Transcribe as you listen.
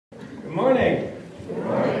morning. Good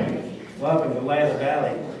morning. Welcome to Light of the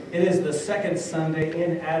Valley. It is the second Sunday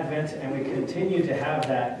in Advent, and we continue to have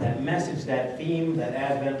that message, that theme that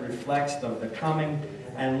Advent reflects of the coming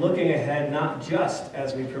and looking ahead, not just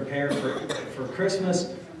as we prepare for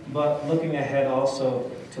Christmas, but looking ahead also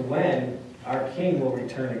to when our King will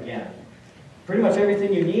return again. Pretty much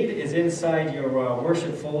everything you need is inside your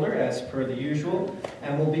worship folder, as per the usual.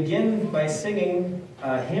 And we'll begin by singing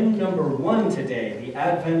hymn number 1 today, the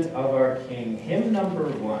Advent of our King. Hymn number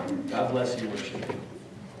 1. God bless you, worship.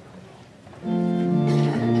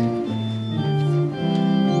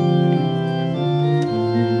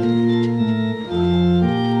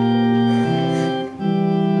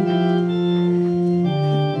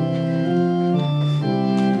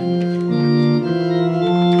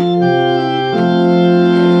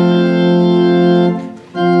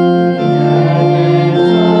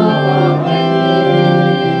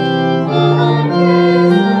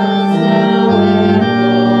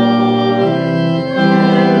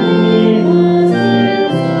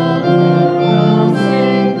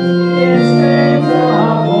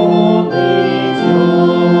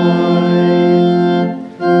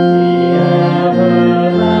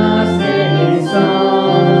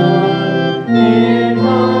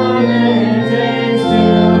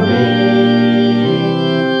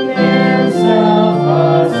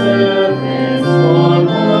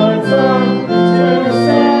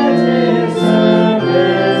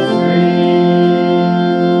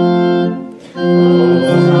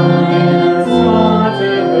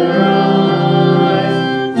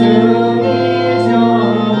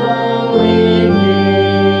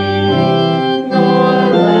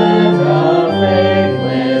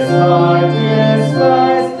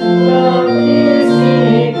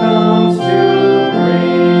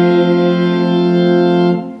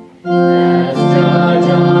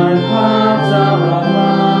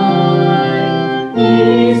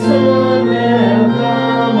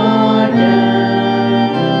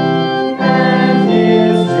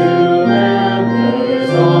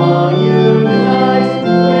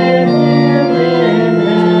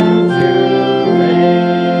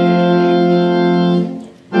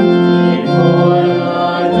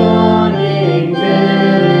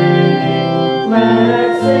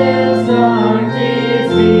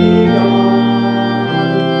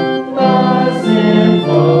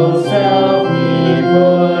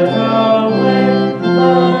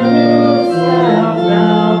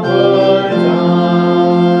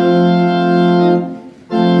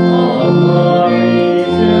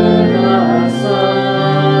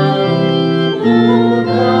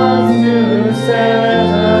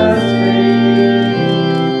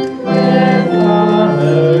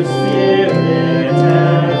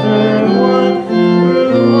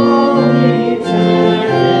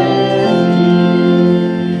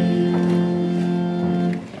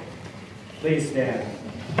 Please stand.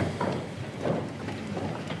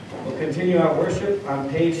 We'll continue our worship on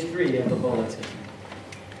page 3 of the bulletin.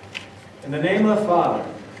 In the name of the Father,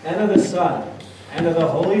 and of the Son, and of the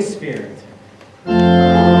Holy Spirit. Amen.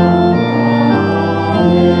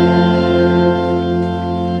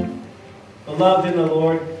 Beloved in the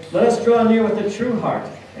Lord, let us draw near with a true heart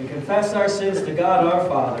and confess our sins to God our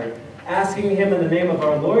Father, asking Him in the name of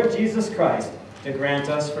our Lord Jesus Christ to grant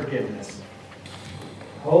us forgiveness.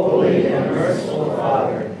 Holy and merciful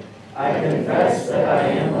Father, I confess that I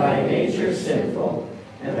am by nature sinful,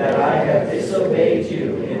 and that I have disobeyed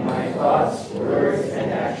you in my thoughts, words,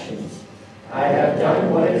 and actions. I have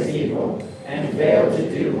done what is evil, and failed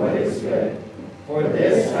to do what is good. For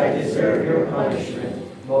this I deserve your punishment,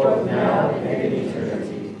 both now and in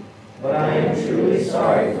eternity. But I am truly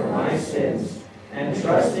sorry for my sins, and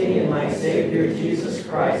trusting in my Savior Jesus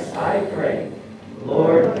Christ, I pray,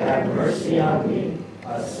 Lord, have mercy on me,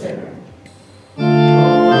 a sinner.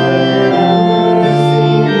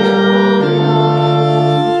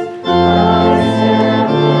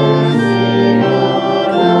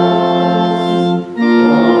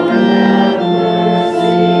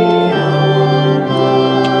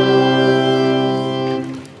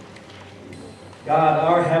 God,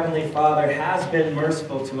 our Heavenly Father, has been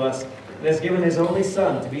merciful to us and has given His only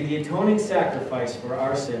Son to be the atoning sacrifice for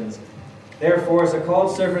our sins. Therefore, as a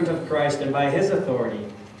called servant of Christ and by His authority,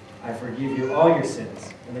 I forgive you all your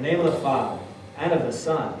sins. In the name of the Father, and of the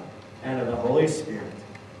Son, and of the Holy Spirit.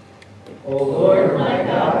 O Lord my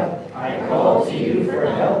God, I call to you for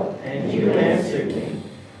help, and you answered me.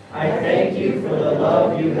 I thank you for the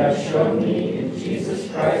love you have shown me in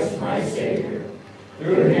Jesus Christ my Savior.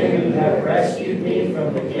 Through Him you have rescued me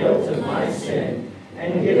from the guilt of my sin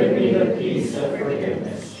and given me the peace of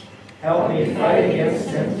forgiveness. Help me fight against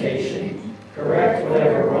temptation, correct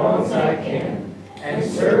whatever wrongs I can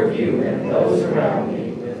serve you and those around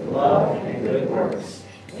me with love and good works.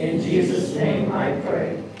 In Jesus' name I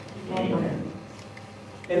pray. Amen.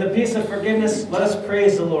 In the peace of forgiveness, let us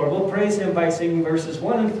praise the Lord. We'll praise him by singing verses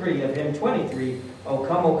 1 and 3 of hymn 23, O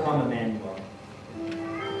Come, Emmanuel.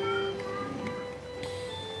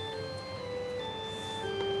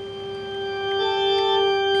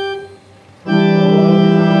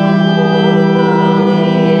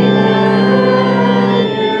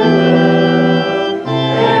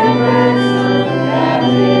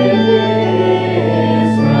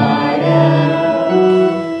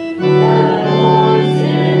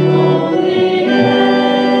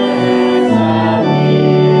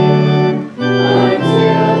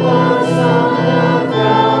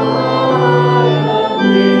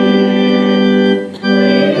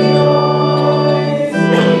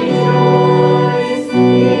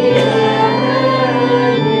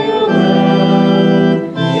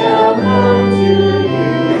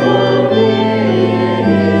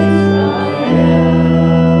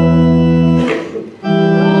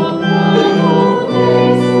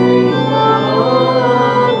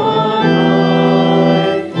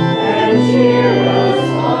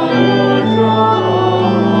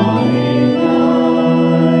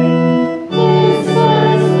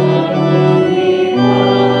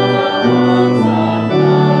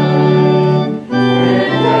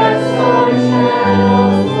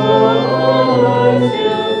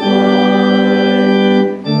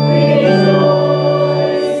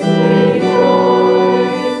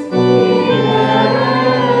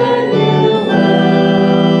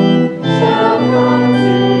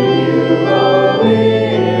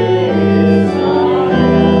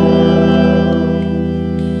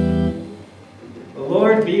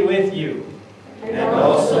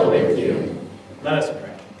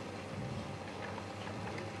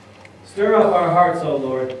 Stir up our hearts, O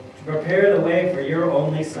Lord, to prepare the way for your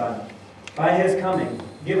only Son. By his coming,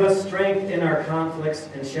 give us strength in our conflicts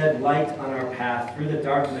and shed light on our path through the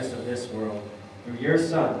darkness of this world. Through your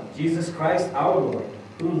Son, Jesus Christ our Lord,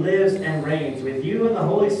 who lives and reigns with you in the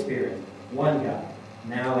Holy Spirit, one God,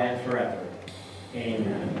 now and forever.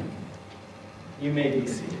 Amen. You may be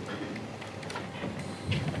seated.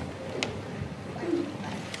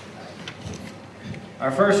 Our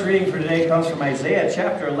first reading for today comes from Isaiah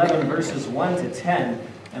chapter 11, verses 1 to 10,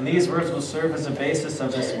 and these words will serve as a basis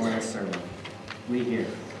of this morning's sermon. We hear.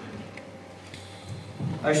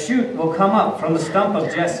 A shoot will come up from the stump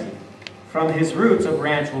of Jesse. From his roots a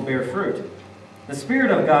branch will bear fruit. The Spirit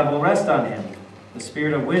of God will rest on him, the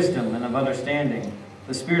Spirit of wisdom and of understanding,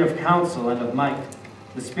 the Spirit of counsel and of might,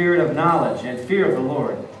 the Spirit of knowledge and fear of the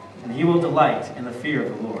Lord, and he will delight in the fear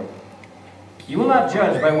of the Lord. He will not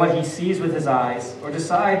judge by what he sees with his eyes, or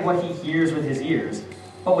decide what he hears with his ears,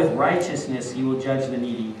 but with righteousness he will judge the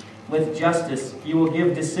needy. With justice he will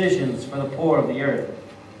give decisions for the poor of the earth.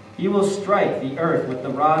 He will strike the earth with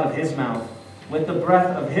the rod of his mouth. With the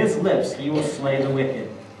breath of his lips he will slay the wicked.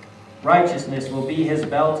 Righteousness will be his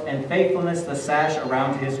belt, and faithfulness the sash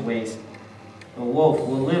around his waist. The wolf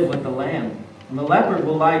will live with the lamb, and the leopard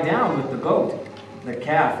will lie down with the goat. The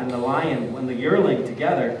calf and the lion and the yearling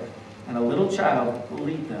together, and a little child will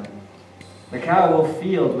lead them. The cow will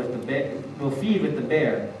feed with the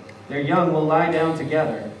bear. Their young will lie down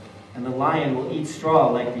together, and the lion will eat straw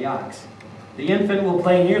like the ox. The infant will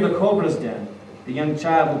play near the cobra's den. The young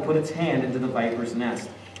child will put its hand into the viper's nest.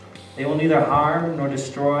 They will neither harm nor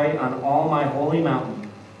destroy on all my holy mountain,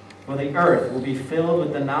 for the earth will be filled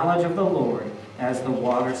with the knowledge of the Lord as the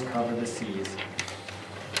waters cover the seas.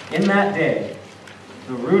 In that day,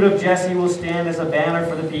 the root of Jesse will stand as a banner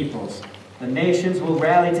for the peoples. The nations will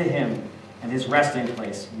rally to him, and his resting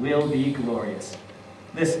place will be glorious.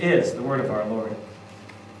 This is the word of our Lord.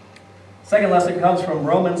 Second lesson comes from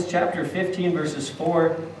Romans chapter 15, verses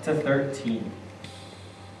 4 to 13.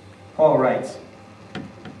 Paul writes,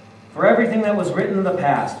 "For everything that was written in the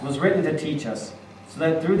past was written to teach us, so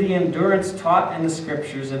that through the endurance taught in the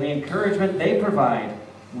Scriptures and the encouragement they provide,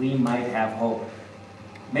 we might have hope.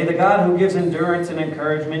 May the God who gives endurance and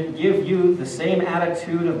encouragement give you the same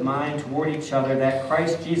attitude of mind toward each other that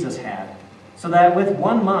Christ Jesus had, so that with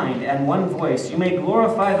one mind and one voice you may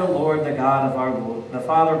glorify the Lord, the God of our Lord, the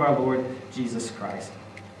Father of our Lord Jesus Christ.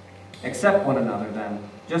 Accept one another then,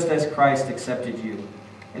 just as Christ accepted you,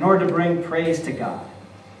 in order to bring praise to God.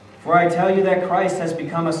 For I tell you that Christ has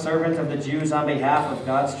become a servant of the Jews on behalf of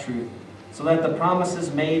God's truth, so that the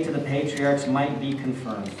promises made to the patriarchs might be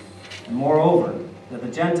confirmed, and moreover, that the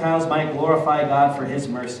Gentiles might glorify God for his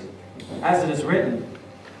mercy. As it is written,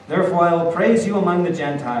 therefore I will praise you among the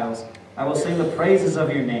Gentiles. I will sing the praises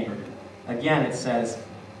of your name. Again it says,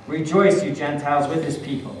 rejoice, you Gentiles, with his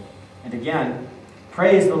people. And again,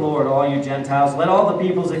 Praise the Lord, all you Gentiles. Let all the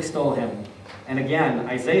peoples extol him. And again,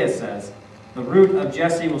 Isaiah says, the root of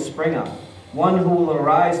Jesse will spring up, one who will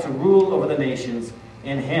arise to rule over the nations.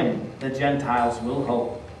 In him the Gentiles will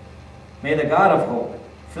hope. May the God of hope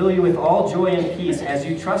fill you with all joy and peace as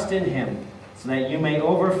you trust in him, so that you may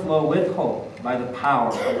overflow with hope by the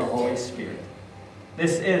power of the Holy Spirit.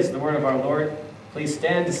 This is the word of our Lord. Please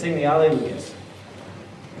stand to sing the Alleluias.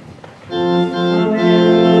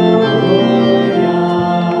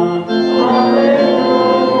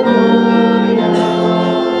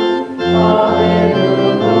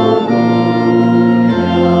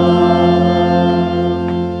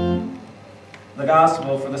 The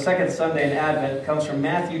Gospel for the second Sunday in Advent comes from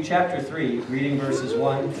Matthew chapter 3, reading verses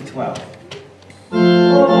 1 to 12.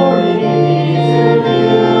 Glory be to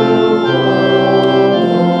you,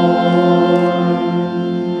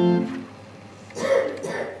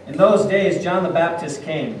 In those days John the Baptist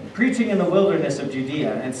came, preaching in the wilderness of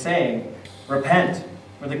Judea, and saying, Repent,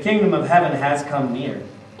 for the kingdom of heaven has come near.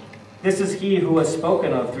 This is he who was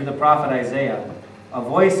spoken of through the prophet Isaiah, a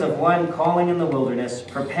voice of one calling in the wilderness,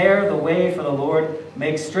 Prepare the way for the Lord,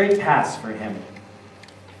 make straight paths for him.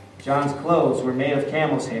 John's clothes were made of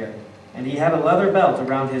camel's hair, and he had a leather belt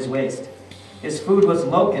around his waist. His food was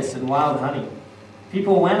locusts and wild honey.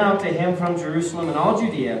 People went out to him from Jerusalem and all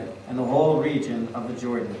Judea and the whole region of the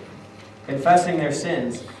Jordan. Confessing their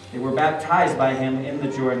sins, they were baptized by him in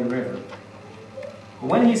the Jordan River. But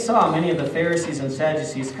when he saw many of the Pharisees and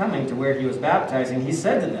Sadducees coming to where he was baptizing, he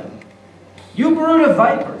said to them, You brood of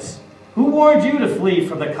vipers, who warned you to flee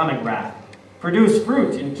from the coming wrath? Produce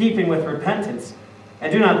fruit in keeping with repentance.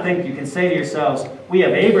 And do not think you can say to yourselves, We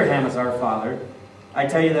have Abraham as our father. I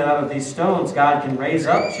tell you that out of these stones God can raise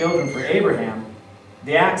up children for Abraham.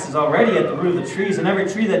 The axe is already at the root of the trees, and every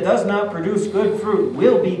tree that does not produce good fruit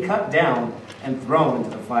will be cut down and thrown into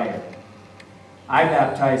the fire. I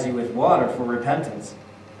baptize you with water for repentance.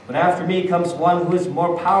 But after me comes one who is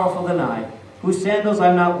more powerful than I, whose sandals I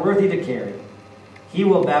am not worthy to carry. He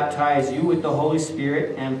will baptize you with the Holy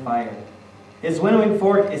Spirit and fire. His winnowing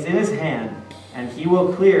fork is in his hand, and he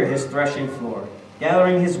will clear his threshing floor,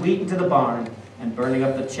 gathering his wheat into the barn and burning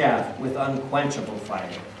up the chaff with unquenchable fire.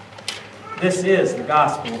 This is the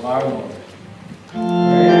gospel of our Lord.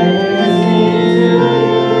 Praise be to you,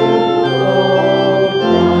 O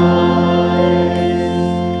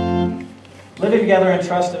Christ. Living together in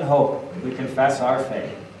trust and hope, we confess our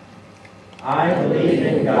faith. I believe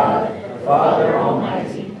in God, the Father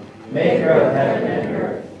Almighty, maker of heaven and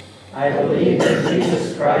earth. I believe in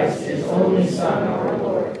Jesus Christ, his only Son, our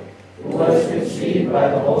Lord, who was conceived by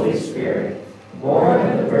the Holy Spirit, born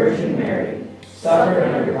of the Virgin Mary, suffered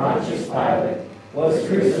under Pontius Pilate, was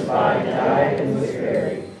crucified, died, and was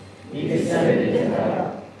buried. He descended into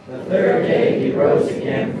hell. The third day he rose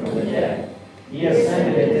again from the dead. He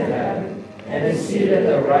ascended into heaven, and is seated at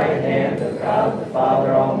the right hand of God the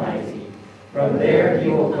Father Almighty. From there he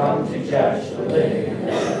will come to judge the living and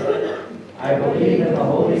the dead. I believe in the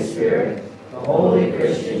Holy Spirit, the holy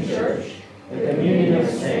Christian Church, the communion of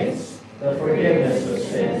saints, the forgiveness of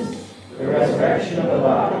sins, the resurrection of the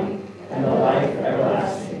body, and the life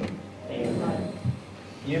everlasting. Amen.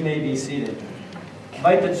 You may be seated.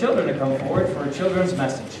 Invite the children to come forward for a children's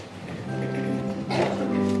message.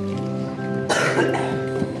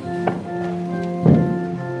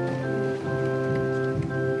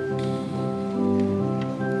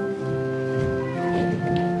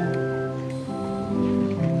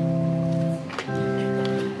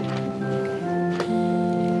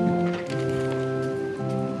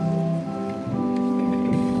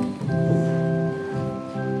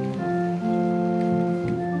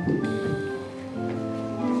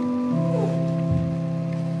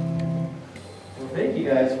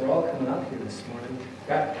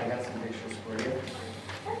 I got some pictures for you.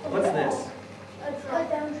 What's this? A cut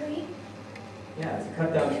down tree. Yeah, it's a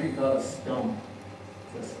cut down tree called a stump.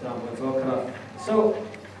 It's a stump. It's all cut off. So,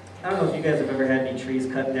 I don't know if you guys have ever had any trees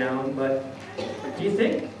cut down, but do you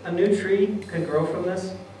think a new tree could grow from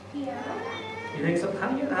this? Yeah. You think so? How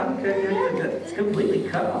could it's completely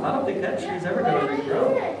cut off? I don't think that tree's ever going to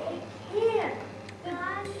regrow.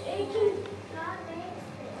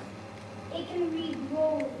 It can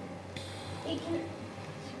regrow. It can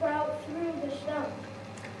sprout through the stump.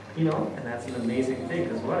 You know, and that's an amazing thing,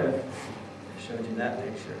 because what if I showed you that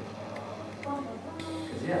picture?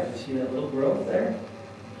 Because, yeah, you see that little growth there?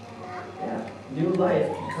 Yeah. New life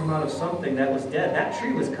can come out of something that was dead. That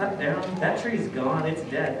tree was cut down. That tree's gone. It's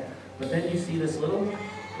dead. But then you see this little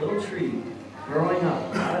tree growing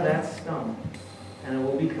up out of that stump. And it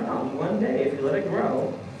will become, one day, if you let it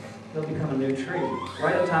grow, it'll become a new tree,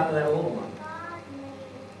 right on top of that old one.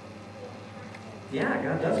 Yeah,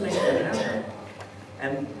 God does make that happen.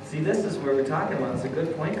 And see, this is where we're talking about. It's a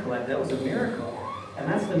good point, Colette. That was a miracle.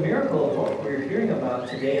 And that's the miracle of what we're hearing about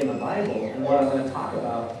today in the Bible, and what I'm going to talk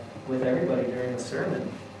about with everybody during the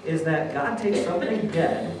sermon, is that God takes something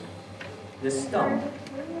dead, this stump.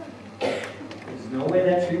 There's no way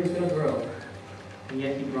that tree was going to grow, and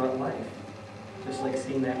yet he brought life. Just like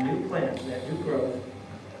seeing that new plant, that new growth,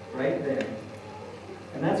 right there.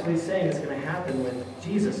 And that's what he's saying is going to happen with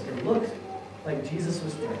Jesus. It looked like Jesus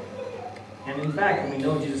was dead. And in fact, when we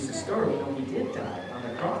know Jesus' story, we know he did die on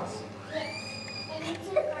the cross.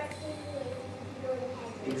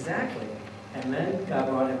 Exactly. And then God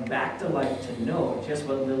brought him back to life to know just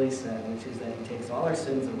what Lily said, which is that he takes all our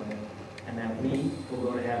sins away and that we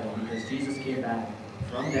will go to heaven because Jesus came back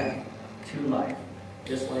from death to life,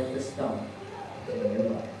 just like the stump in a new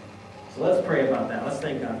life. So let's pray about that. Let's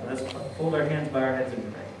thank God. Let's fold our hands, bow our heads,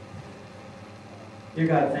 and pray. Dear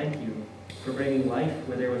God, thank you for bringing life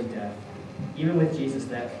where there was death. Even with Jesus,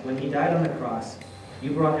 that when he died on the cross,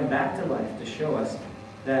 you brought him back to life to show us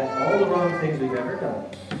that all the wrong things we've ever done,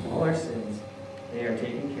 all our sins, they are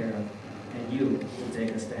taken care of, and you will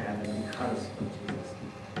take us to heaven because of Jesus.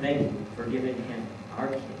 Thank you for giving him our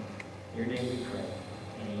King. In your name we pray.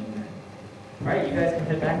 Amen. All right, you guys can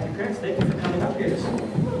head back to your parents. Thank you for coming up here this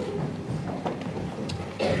morning.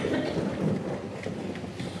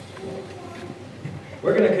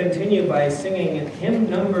 We're going to continue by singing hymn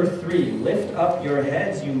number 3, Lift Up Your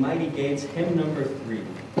Heads, You Mighty Gates, hymn number 3.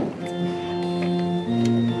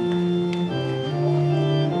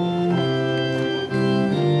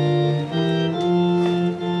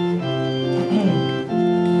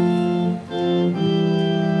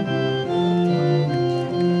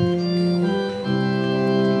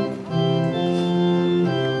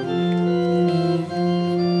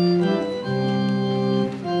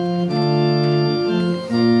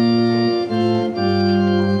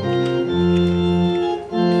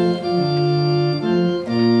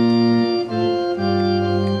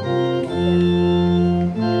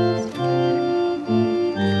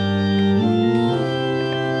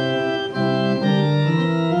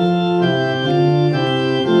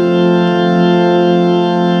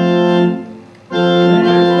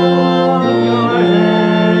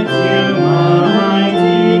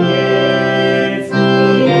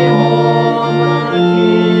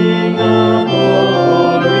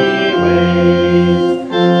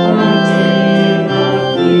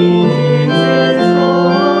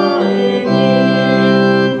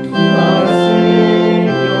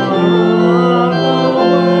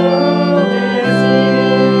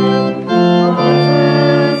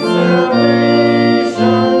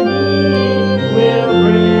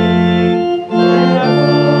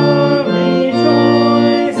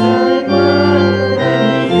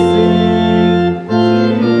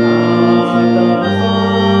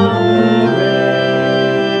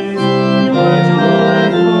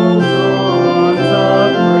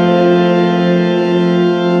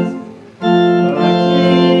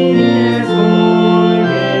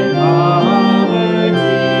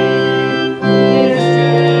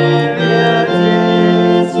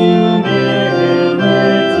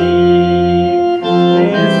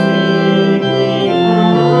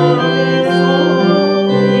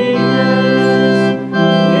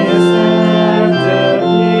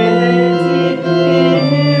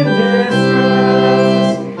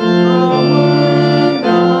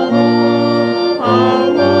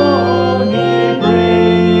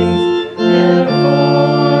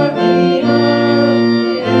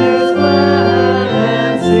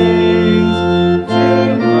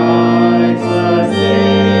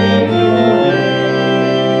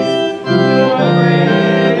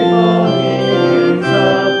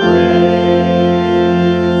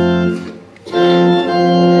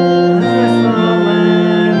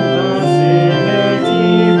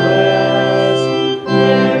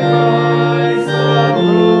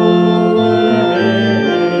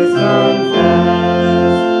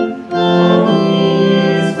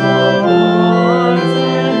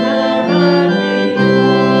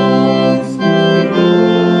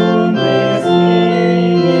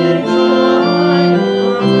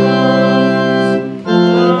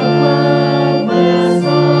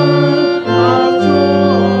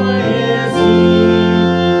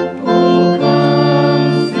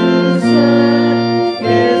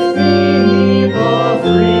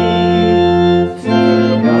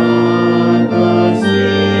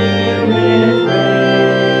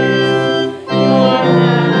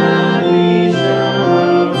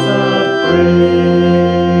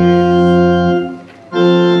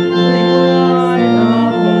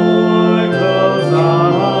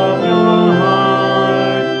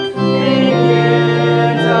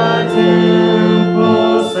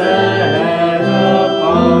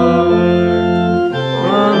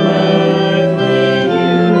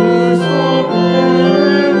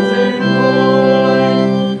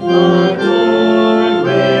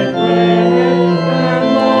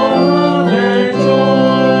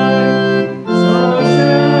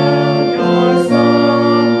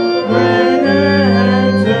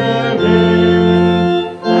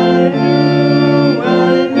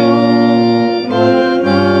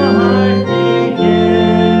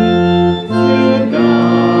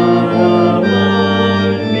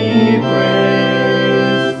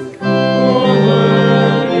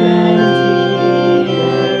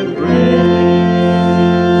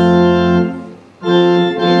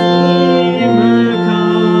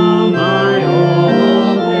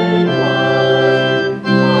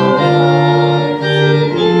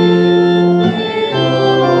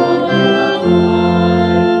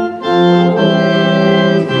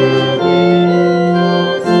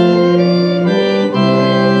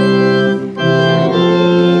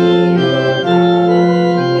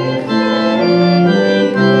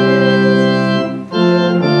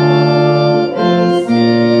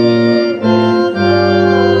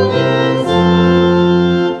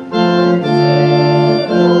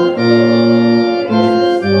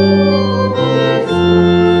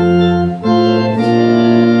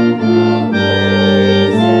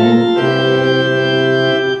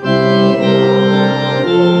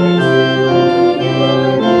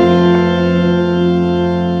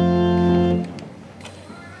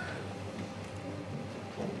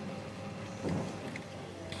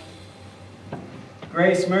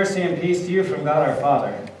 Grace, mercy, and peace to you from God our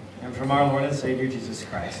Father, and from our Lord and Savior Jesus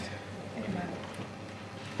Christ. Amen.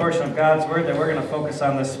 The portion of God's Word that we're going to focus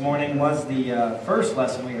on this morning was the first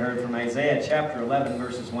lesson we heard from Isaiah chapter 11,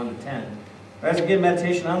 verses 1 to 10. As we give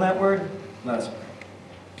meditation on that word, let us pray.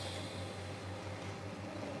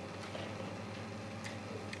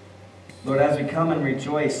 Lord, as we come and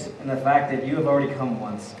rejoice in the fact that you have already come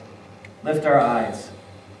once, lift our eyes,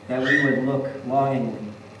 that we would look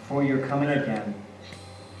longingly for your coming again,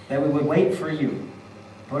 that we would wait for you,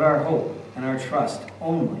 put our hope and our trust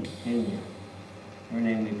only in you. In your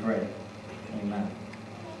name we pray. Amen.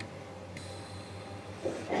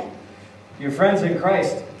 Your friends in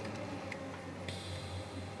Christ,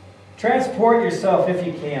 transport yourself, if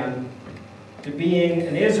you can, to being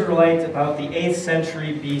an Israelite about the 8th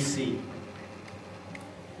century BC.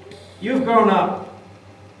 You've grown up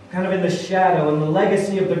kind of in the shadow and the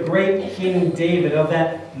legacy of the great King David, of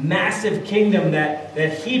that massive kingdom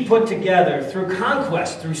that he put together through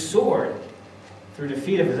conquest, through sword, through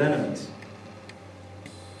defeat of his enemies.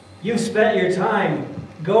 You've spent your time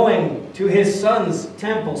going to his son's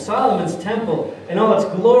temple, Solomon's temple, in all its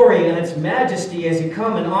glory and its majesty as you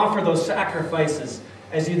come and offer those sacrifices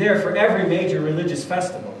as you're there for every major religious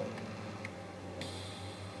festival.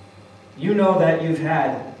 You know that you've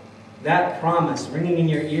had that promise ringing in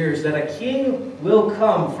your ears that a king will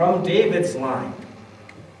come from David's line.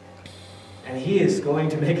 And he is going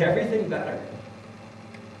to make everything better.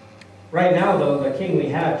 Right now, though, the king we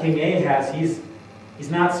have, King Ahaz, he's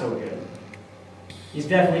not so good. He's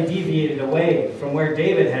definitely deviated away from where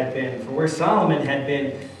David had been, from where Solomon had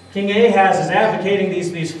been. King Ahaz is advocating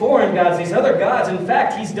these foreign gods, these other gods. In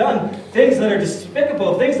fact, he's done things that are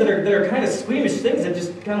despicable, things that are kind of squeamish, things that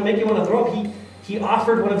just kind of make you want to throw up. He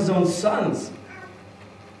offered one of his own sons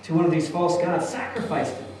to one of these false gods,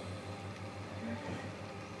 sacrificed him.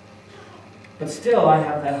 But still, I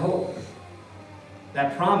have that hope,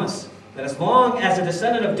 that promise, that as long as a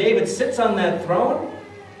descendant of David sits on that throne,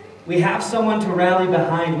 we have someone to rally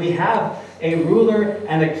behind. We have a ruler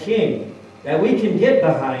and a king that we can get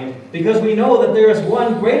behind because we know that there is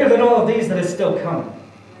one greater than all of these that is still coming.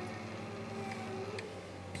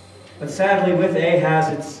 But sadly, with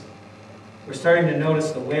Ahaz, we're starting to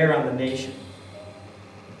notice the wear on the nation.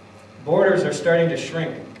 Borders are starting to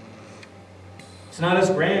shrink. It's not as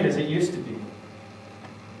grand as it used to be.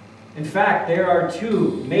 In fact, there are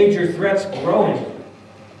two major threats growing.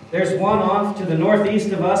 There's one off to the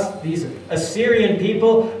northeast of us, these Assyrian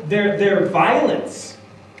people. Their violence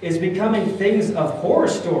is becoming things of horror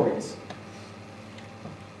stories.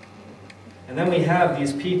 And then we have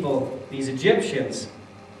these people, these Egyptians,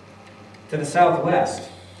 to the southwest.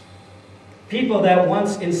 People that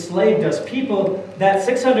once enslaved us. People that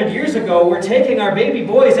 600 years ago were taking our baby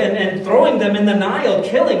boys and throwing them in the Nile,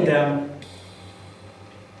 killing them.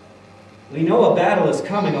 We know a battle is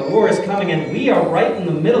coming, a war is coming, and we are right in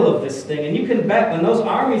the middle of this thing. And you can bet when those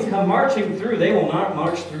armies come marching through, they will not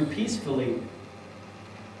march through peacefully.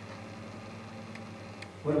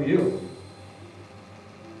 What do?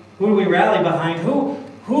 Who do we rally behind?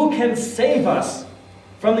 Who can save us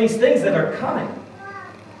from these things that are coming?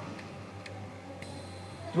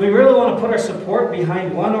 Do we really want to put our support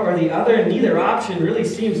behind one or the other? Neither option really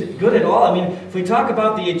seems good at all. I mean, if we talk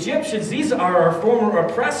about the Egyptians, these are our former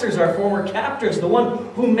oppressors, our former captors, the one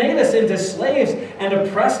who made us into slaves and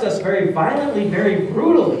oppressed us very violently, very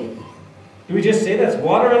brutally. Do we just say that's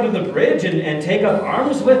water under the bridge and take up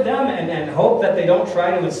arms with them and hope that they don't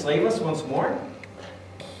try to enslave us once more?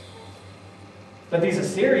 But these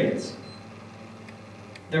Assyrians,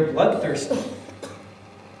 they're bloodthirsty.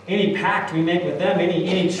 Any pact we make with them,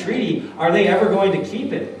 any treaty, are they ever going to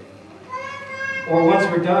keep it? Or once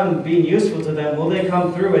we're done being useful to them, will they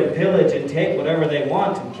come through and pillage and take whatever they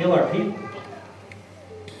want and kill our people?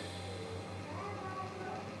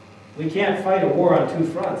 We can't fight a war on two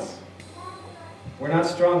fronts. We're not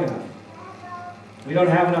strong enough. We don't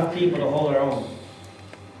have enough people to hold our own.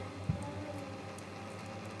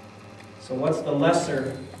 So what's the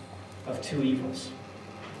lesser of two evils?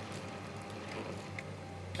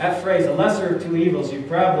 That phrase, the lesser of two evils, you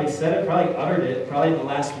probably said it, probably uttered it, probably in the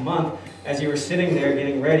last month as you were sitting there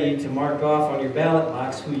getting ready to mark off on your ballot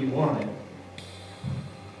box who you wanted.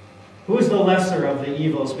 Who's the lesser of the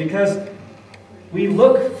evils? Because we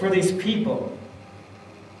look for these people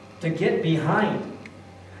to get behind.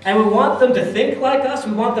 And we want them to think like us.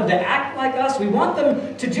 We want them to act like us. We want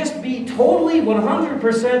them to just be totally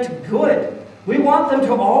 100% good. We want them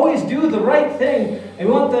to always do the right thing. And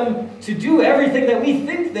we want them to do everything that we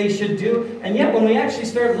think they should do. And yet when we actually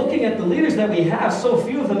start looking at the leaders that we have, so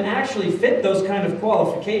few of them actually fit those kind of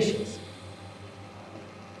qualifications.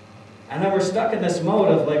 And then we're stuck in this mode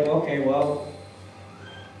of like, okay, well,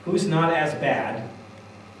 who's not as bad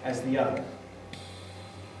as the other?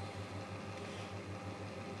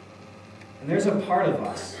 And there's a part of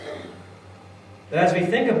us that as we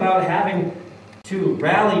think about having to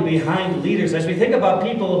rally behind leaders, as we think about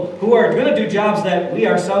people who are going to do jobs that we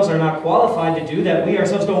ourselves are not qualified to do, that we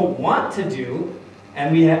ourselves don't want to do,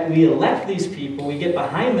 and we elect these people, we get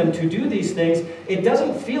behind them to do these things, it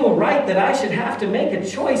doesn't feel right that I should have to make a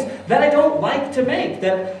choice that I don't like to make,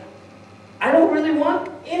 that I don't really want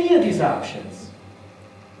any of these options.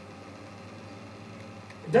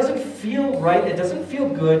 It doesn't feel right, it doesn't feel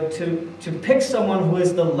good to pick someone who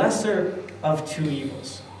is the lesser of two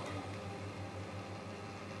evils.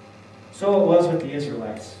 So it was with the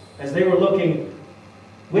Israelites. As they were looking,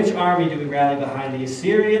 which army do we rally behind, the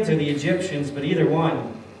Assyrians or the Egyptians? But either one,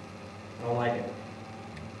 I don't like it.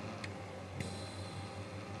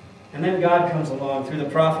 And then God comes along through the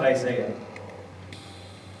prophet Isaiah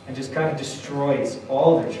and just kind of destroys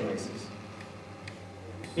all their choices.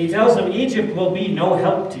 He tells them Egypt will be no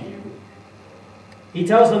help to you. He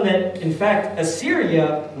tells them that, in fact,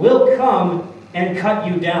 Assyria will come and cut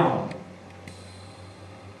you down.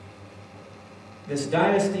 This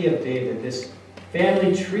dynasty of David, this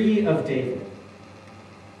family tree of David,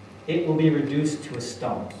 it will be reduced to a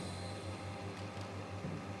stump.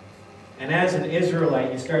 And as an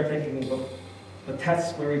Israelite, you start thinking, but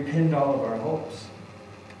that's where we pinned all of our hopes.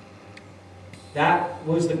 That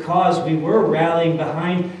was the cause we were rallying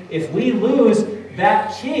behind. If we lose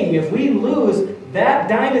that king, if we lose that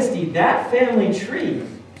dynasty, that family tree,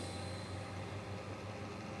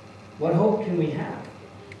 what hope can we have?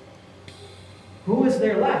 Who is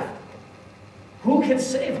there left? Who can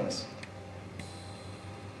save us?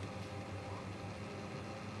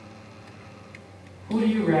 Who do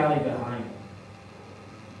you rally behind?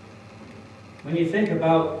 When you think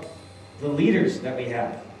about the leaders that we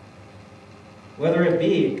have, whether it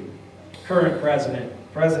be current president,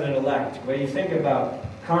 president-elect, whether you think about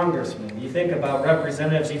congressmen, you think about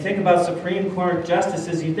representatives, you think about Supreme Court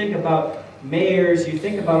justices, you think about mayors, you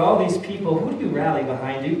think about all these people, who do you rally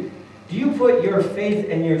behind? Do you put your faith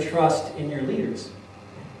and your trust in your leaders?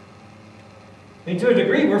 I mean, to a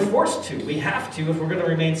degree, we're forced to. We have to if we're going to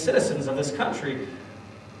remain citizens of this country.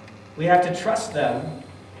 We have to trust them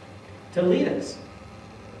to lead us.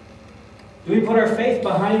 Do we put our faith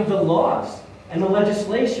behind the laws and the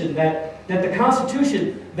legislation, that the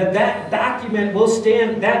Constitution, that document will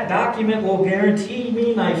stand, that document will guarantee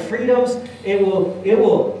me my freedoms, it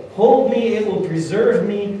will hold me, it will preserve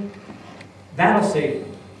me, that'll save me.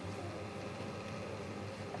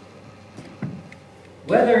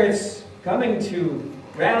 Whether it's coming to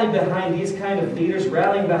rally behind these kind of leaders,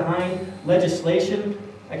 rallying behind legislation,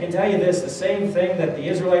 I can tell you this, the same thing that the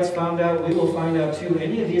Israelites found out, we will find out too.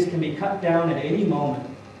 Any of these can be cut down at any moment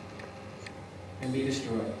and be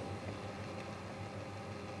destroyed.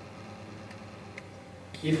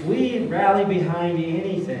 If we rally behind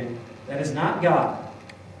anything that is not God,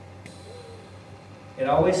 it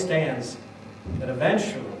always stands that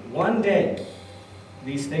eventually, one day,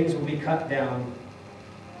 these things will be cut down.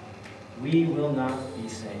 We will not be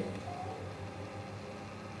saved.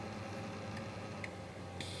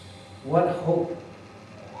 What hope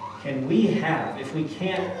can we have if we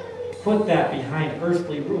can't put that behind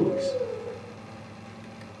earthly rulers?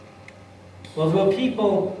 Well, to a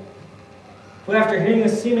people who, after hearing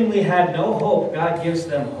this, seemingly had no hope, God gives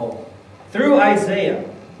them hope. Through Isaiah,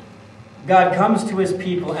 God comes to his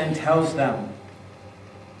people and tells them,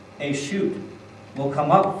 a shoot will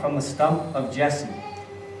come up from the stump of Jesse.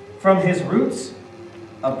 From his roots,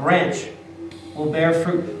 a branch will bear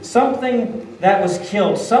fruit. Something that was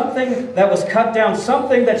killed, something that was cut down,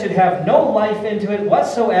 something that should have no life into it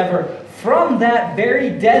whatsoever. From that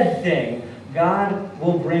very dead thing, God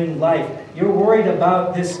will bring life. You're worried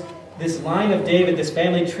about this line of David, this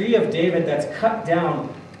family tree of David that's cut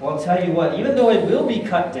down. Well, I'll tell you what, even though it will be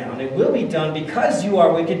cut down, it will be done because you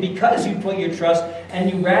are wicked, because you put your trust and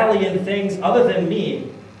you rally in things other than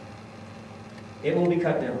me, it will be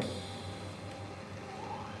cut down.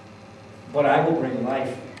 But I will bring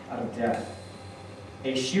life out of death.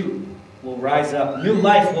 A shoot will rise up. New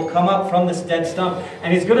life will come up from this dead stump.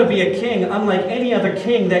 And he's going to be a king unlike any other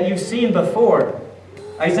king that you've seen before.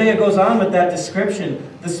 Isaiah goes on with that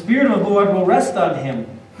description. The Spirit of the Lord will rest on him.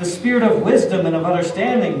 The Spirit of wisdom and of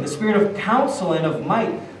understanding. The Spirit of counsel and of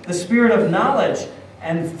might. The Spirit of knowledge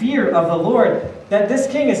and fear of the Lord. That this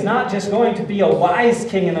king is not just going to be a wise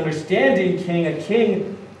king, an understanding king, a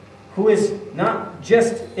king who is not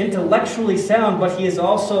just intellectually sound, but he is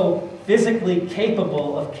also physically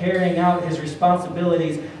capable of carrying out his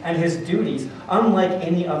responsibilities and his duties, unlike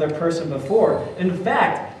any other person before. In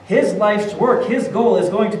fact, his life's work, his goal is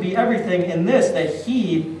going to be everything in this, that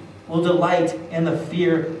he will delight in the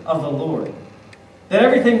fear of the Lord. That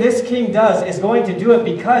everything this king does is going to do it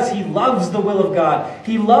because he loves the will of God.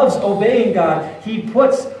 He loves obeying God. He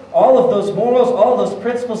puts all of those morals, all those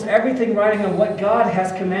principles, everything riding on what God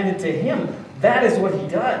has commanded to him. That is what he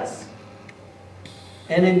does.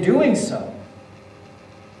 And in doing so,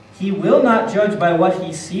 he will not judge by what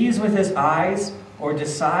he sees with his eyes or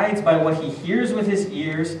decides by what he hears with his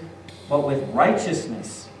ears, but with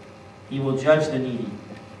righteousness he will judge the needy.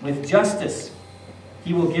 With justice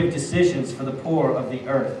he will give decisions for the poor of the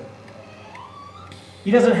earth.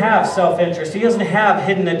 He doesn't have self-interest. He doesn't have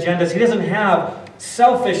hidden agendas. He doesn't have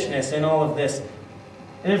selfishness in all of this.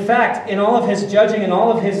 And in fact, in all of his judging and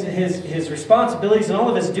all of his responsibilities and all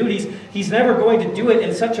of his duties, he's never going to do it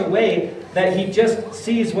in such a way that he just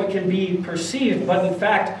sees what can be perceived, but in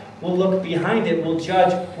fact will look behind it, will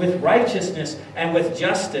judge with righteousness and with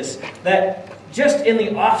justice. That just in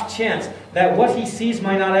the off chance that what he sees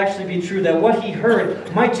might not actually be true, that what he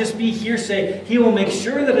heard might just be hearsay, he will make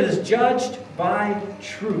sure that it is judged by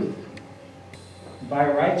truth, by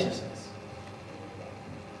righteousness.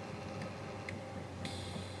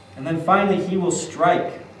 And then finally, he will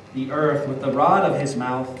strike the earth with the rod of his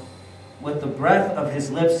mouth. With the breath of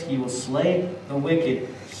his lips, he will slay the wicked.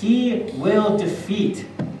 He will defeat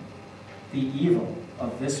the evil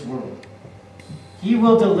of this world. He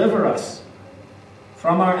will deliver us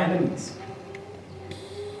from our enemies.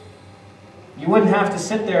 You wouldn't have to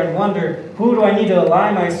sit there and wonder, who do I need to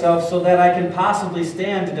ally myself so that I can possibly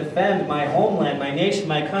stand to defend my homeland, my nation,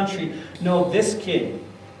 my country? No, this king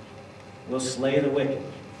will slay the wicked.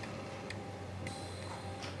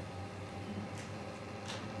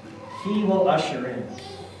 He will usher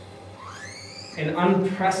in an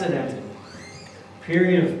unprecedented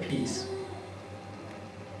period of peace.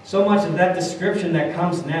 So much of that description that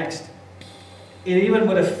comes next, it even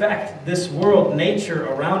would affect this world, nature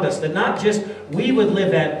around us, that not just we would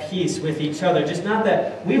live at peace with each other, just not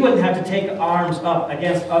that we wouldn't have to take arms up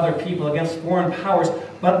against other people, against foreign powers,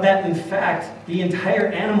 but that in fact the entire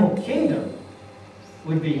animal kingdom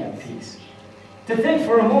would be at peace. To think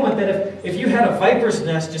for a moment that if you had a viper's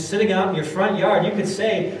nest just sitting out in your front yard, you could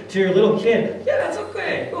say to your little kid, yeah, that's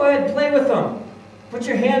okay, go ahead, play with them. Put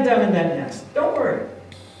your hand down in that nest, don't worry.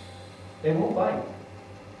 They won't bite.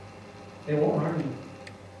 They won't harm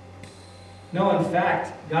you. No, in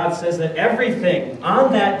fact, God says that everything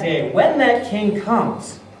on that day, when that king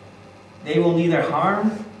comes, they will neither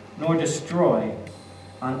harm nor destroy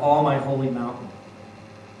on all my holy mountain.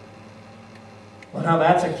 Well, now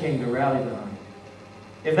that's a king to rally behind.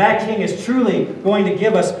 If that king is truly going to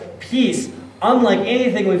give us peace, unlike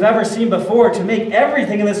anything we've ever seen before, to make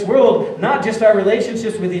everything in this world, not just our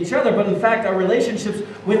relationships with each other, but in fact our relationships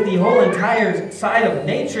with the whole entire side of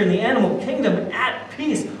nature and the animal kingdom at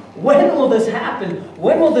peace, when will this happen?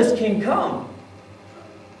 When will this king come?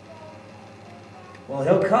 Well,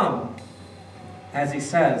 he'll come, as he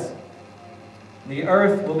says, the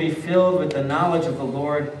earth will be filled with the knowledge of the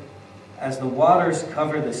Lord as the waters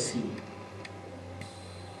cover the sea.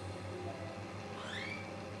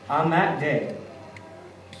 On that day,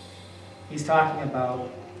 he's talking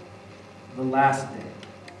about the last day.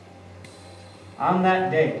 On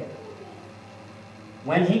that day,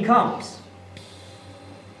 when he comes,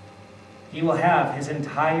 he will have his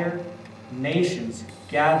entire nations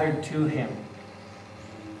gathered to him,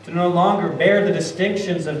 to no longer bear the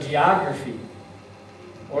distinctions of geography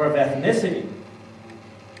or of ethnicity,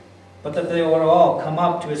 but that they will all come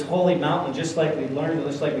up to his holy mountain, just like we learned,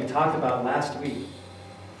 just like we talked about last week.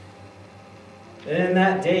 And in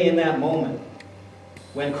that day, in that moment,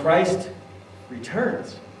 when Christ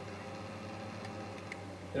returns,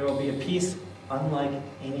 there will be a peace unlike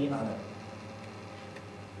any other.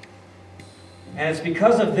 And it's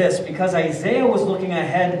because of this, because Isaiah was looking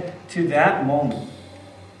ahead to that moment.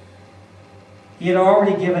 He had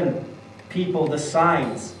already given people the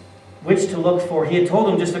signs which to look for. He had told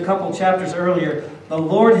them just a couple chapters earlier, the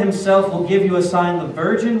Lord himself will give you a sign. The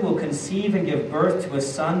virgin will conceive and give birth to a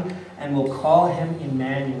son, and will call him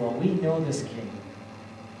Emmanuel. We know this king.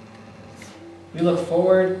 We look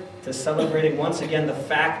forward to celebrating once again the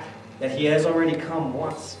fact that he has already come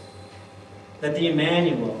once. That the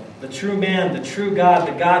Emmanuel, the true man, the true God,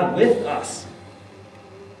 the God with us,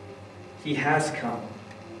 he has come.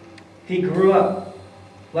 He grew up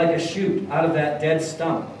like a shoot out of that dead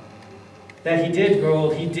stump. That he did grow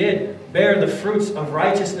old. He did bear the fruits of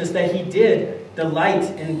righteousness. That he did delight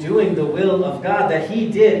in doing the will of God, that he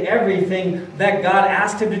did everything that God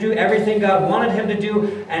asked him to do, everything God wanted him to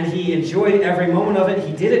do, and he enjoyed every moment of it.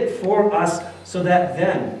 He did it for us so that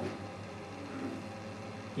then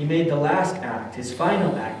he made the last act, his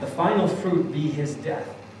final act, the final fruit be his death,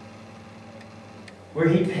 where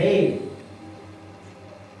he paid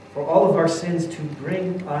for all of our sins to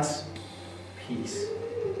bring us peace.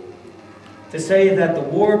 To say that the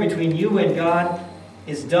war between you and God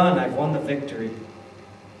is done. I've won the victory.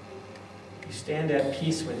 You stand at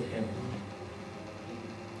peace with him.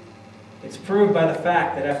 It's proved by the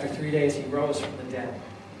fact that after 3 days he rose from the dead.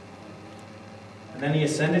 And then he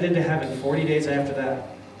ascended into heaven 40 days after that,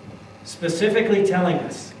 specifically telling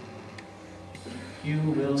us, you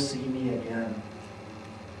will see me again.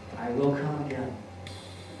 I will come again.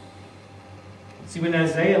 See, when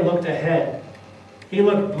Isaiah looked ahead, he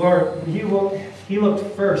looked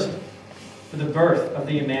first for the birth of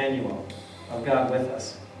the Emmanuel, of God with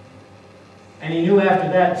us. And he knew after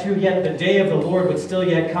that, too, yet the day of the Lord would still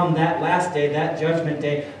yet come, that last day, that judgment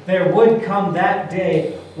day. There would come that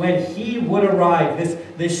day when he would arrive,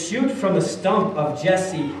 this shoot from the stump of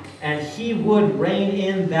Jesse, and he would reign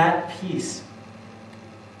in that peace.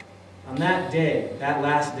 On that day, that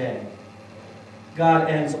last day, God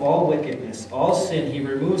ends all wickedness, all sin. He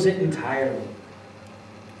removes it entirely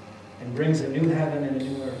and brings a new heaven and a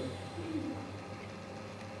new earth.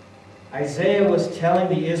 Isaiah was telling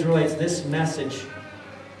the Israelites this message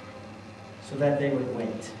so that they would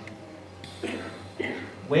wait.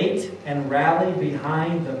 Wait and rally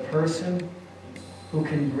behind the person who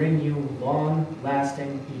can bring you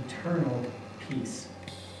long-lasting, eternal peace.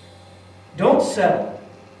 Don't settle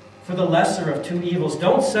for the lesser of two evils.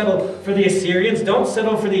 Don't settle for the Assyrians. Don't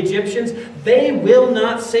settle for the Egyptians. They will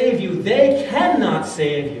not save you. They cannot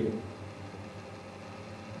save you.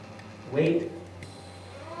 Wait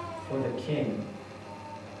for the King,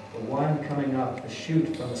 the one coming up, the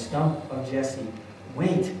shoot from the stump of Jesse.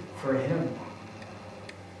 Wait for him.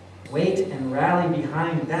 Wait and rally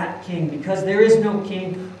behind that King, because there is no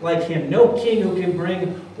king like him, no king who can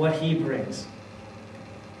bring what he brings.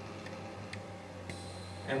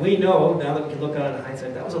 And we know, now that we can look on it in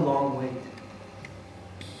hindsight, that was a long wait.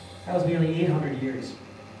 That was nearly 800 years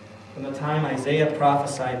from the time Isaiah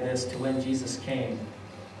prophesied this to when Jesus came,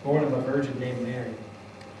 born of a virgin named Mary.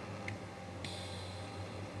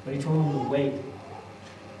 But he told them to wait,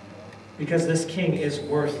 because this king is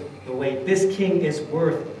worth the wait. This king is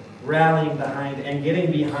worth rallying behind and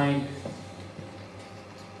getting behind,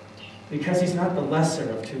 because he's not the lesser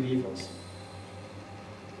of two evils.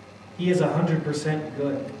 He is 100%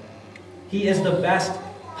 good. He is the best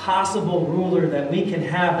possible ruler that we can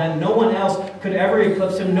have, that no one else could ever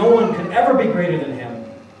eclipse him. No one could ever be greater than him.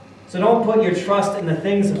 So don't put your trust in the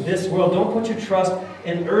things of this world. Don't put your trust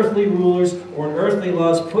in earthly rulers or in earthly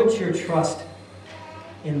laws. Put your trust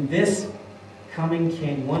in this coming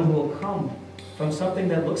king, one who will come from something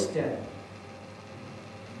that looks dead.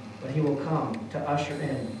 But he will come to usher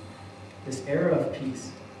in this era of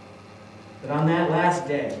peace. That on that last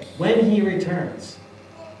day, when he returns,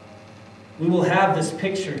 we will have this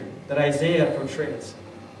picture that Isaiah portrays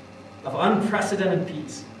of unprecedented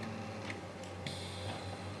peace.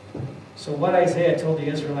 So what Isaiah told the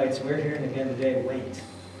Israelites, we're hearing again today, wait.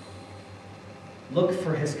 Look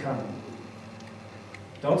for his coming.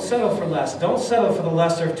 Don't settle for less. Don't settle for the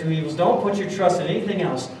lesser of two evils. Don't put your trust in anything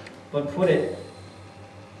else, but put it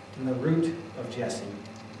in the root of Jesse,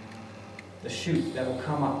 the shoot that will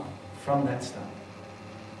come up from that stump.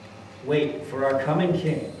 Wait for our coming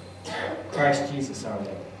King, Christ Jesus our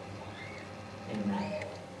Lord. Amen.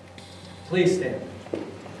 Please stand.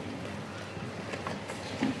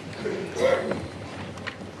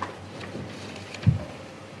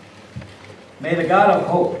 May the God of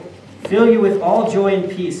hope fill you with all joy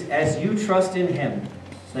and peace as you trust in him,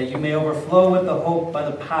 so that you may overflow with the hope by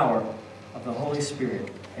the power of the Holy Spirit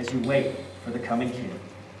as you wait for the coming King.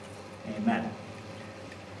 Amen.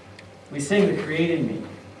 We sing the Create in Me.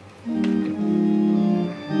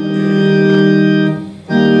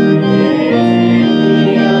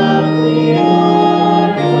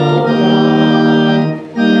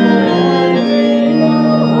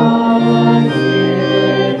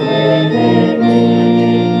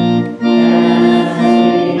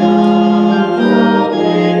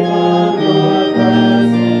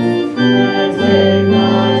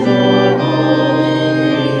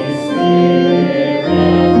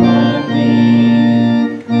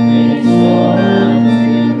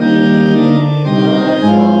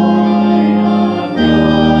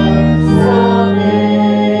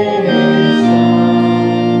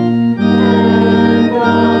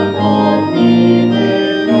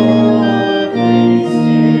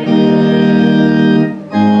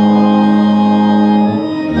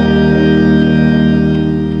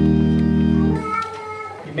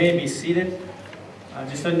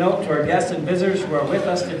 and visitors who are with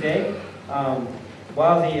us today.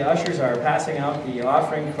 While the ushers are passing out the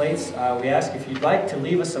offering plates, we ask if you'd like to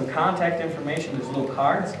leave us some contact information. There's little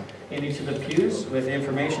cards in each of the pews with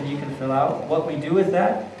information you can fill out. What we do with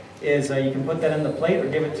that is you can put that in the plate or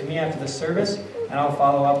give it to me after the service, and I'll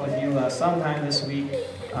follow up with you sometime this week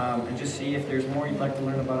and just see if there's more you'd like to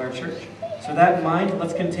learn about our church. So with that in mind,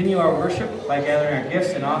 let's continue our worship by gathering our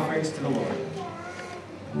gifts and offerings to the Lord.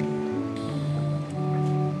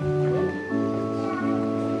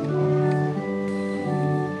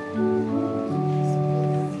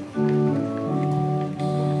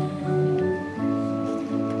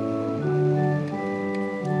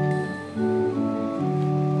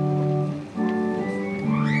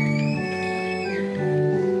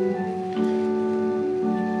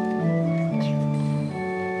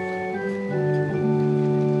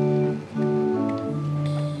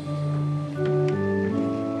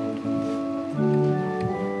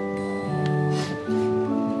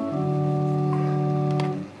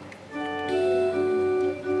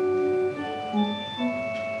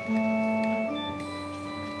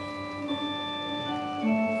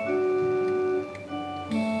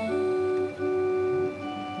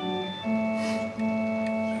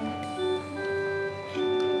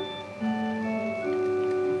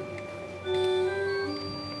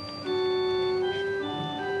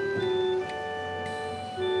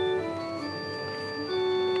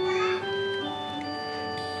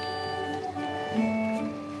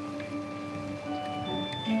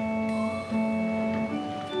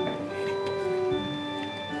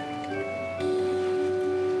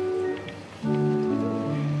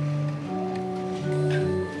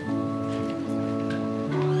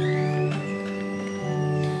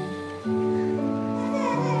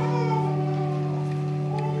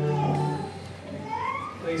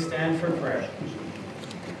 Please stand for prayer.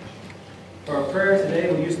 For our prayer today,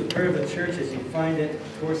 we'll use the prayer of the church as you find it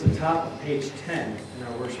towards the top of page 10 in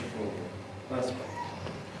our worship folder. Let's pray.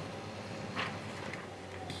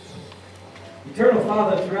 Eternal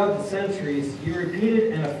Father, throughout the centuries, you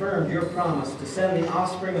repeated and affirmed your promise to send the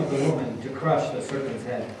offspring of the woman to crush the serpent's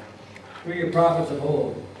head. Through your prophets of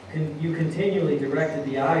old, you continually directed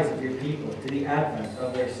the eyes of your people to the advent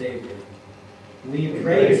of their Savior. We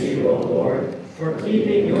praise you, O Lord, for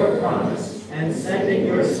keeping your promise and sending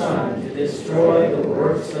your Son to destroy the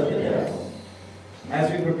works of the devil. As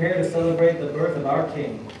we prepare to celebrate the birth of our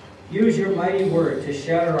King, use your mighty word to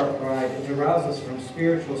shatter our pride and to rouse us from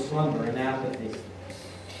spiritual slumber and apathy.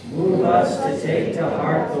 Move us to take to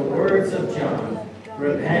heart the words of John,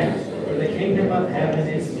 repent, for the kingdom of heaven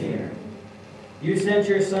is near. You sent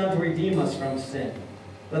your Son to redeem us from sin.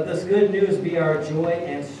 Let this good news be our joy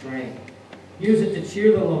and strength. Use it to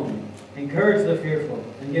cheer the lonely, encourage the fearful,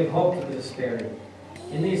 and give hope to the despairing.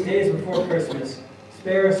 In these days before Christmas,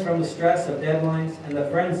 spare us from the stress of deadlines and the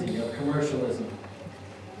frenzy of commercialism.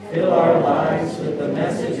 Fill our lives with the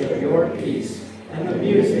message of your peace and the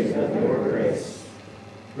music of your grace.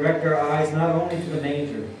 Direct our eyes not only to the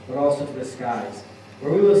manger, but also to the skies,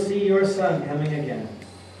 where we will see your Son coming again,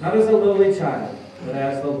 not as a lowly child, but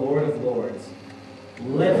as the Lord of Lords.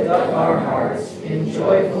 Lift up our hearts in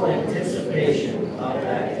joyful anticipation of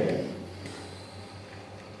that day.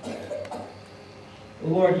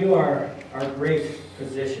 Lord, you are our great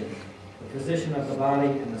physician, the physician of the body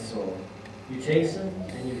and the soul. You chasten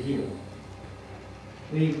and you heal.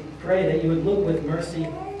 We pray that you would look with mercy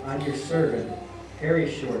on your servant,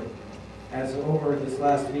 Harry Short, as over this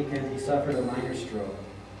last weekend he suffered a minor stroke.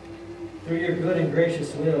 Through your good and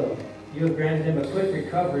gracious will, you have granted him a quick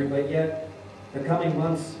recovery, but yet the coming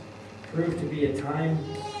months proved to be a time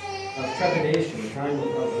of trepidation, a time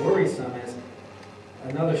of worrisome, as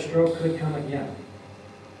another stroke could come again.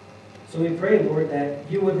 So we pray, Lord, that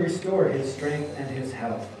you would restore his strength and his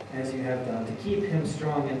health, as you have done, to keep him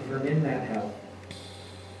strong and firm in that health.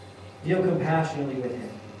 Deal compassionately with him,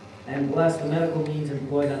 and bless the medical means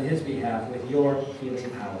employed on his behalf with your healing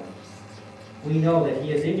power. We know that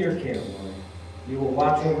he is in your care, Lord. You will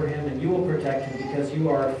watch over him and you will protect him because you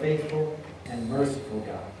are a faithful and merciful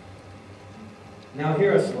God. Now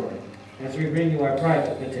hear us, Lord, as we bring you our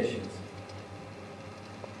private petitions.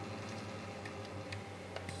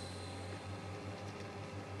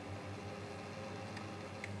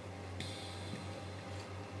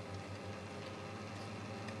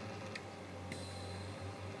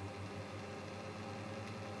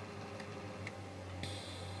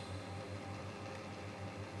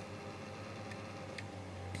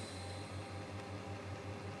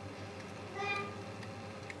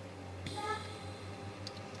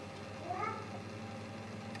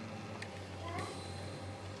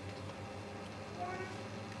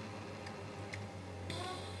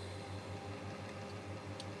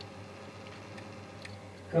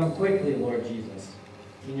 Come quickly, Lord Jesus,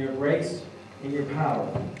 in your grace, in your power,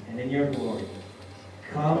 and in your glory.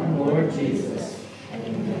 Come, Lord Jesus.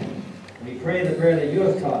 Amen. We pray the prayer that you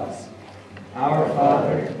have taught us. Our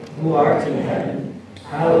Father, who art in heaven,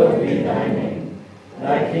 hallowed be thy name.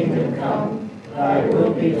 Thy kingdom come, thy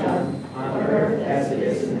will be done, on earth as it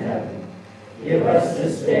is in heaven. Give us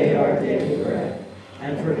this day our daily bread,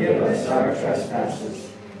 and forgive us our trespasses,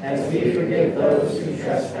 as we forgive those who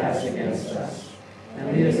trespass against us.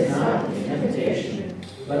 And lead us not into temptation,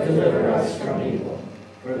 but deliver us from evil.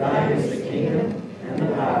 For thine is the kingdom, and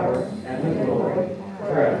the power, and the glory,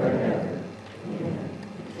 forever and ever.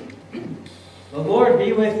 Amen. The Lord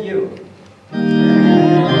be with you.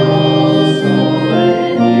 And also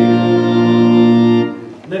with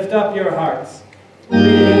you. Lift up your hearts. We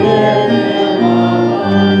lift them up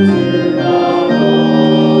unto the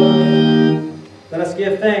Lord. Let us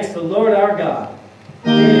give thanks to the Lord our God. It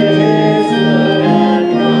is good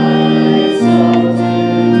and right so to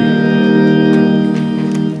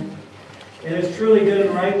do. It is truly good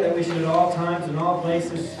and right that we should at all times and all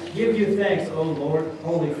places give you thanks, O Lord,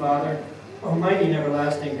 Holy Father, Almighty and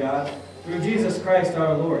everlasting God, through Jesus Christ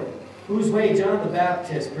our Lord, whose way John the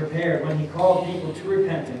Baptist prepared when he called people to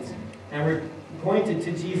repentance and pointed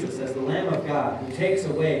to Jesus as the Lamb of God who takes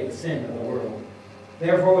away the sin of the world.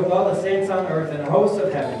 Therefore, with all the saints on earth and hosts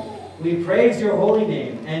of heaven, we praise your holy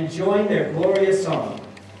name and join their glorious song.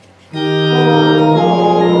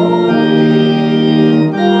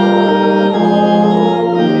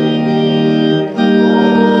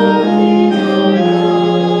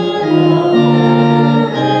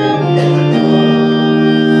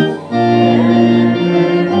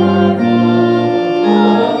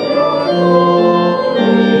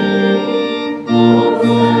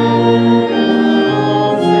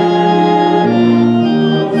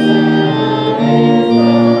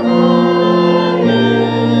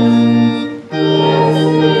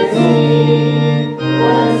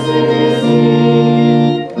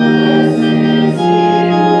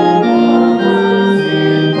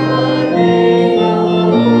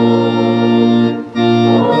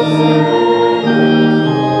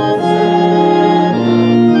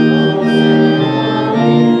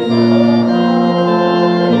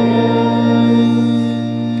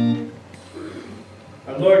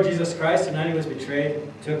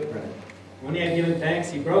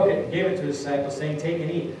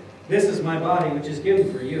 This is my body, which is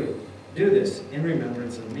given for you. Do this in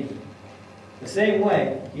remembrance of me. The same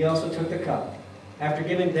way, he also took the cup. After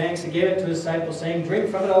giving thanks, he gave it to his disciples, saying, Drink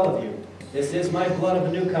from it, all of you. This is my blood of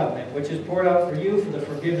the new covenant, which is poured out for you for the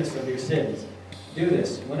forgiveness of your sins. Do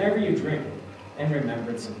this whenever you drink it in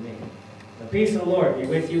remembrance of me. The peace of the Lord be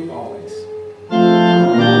with you always.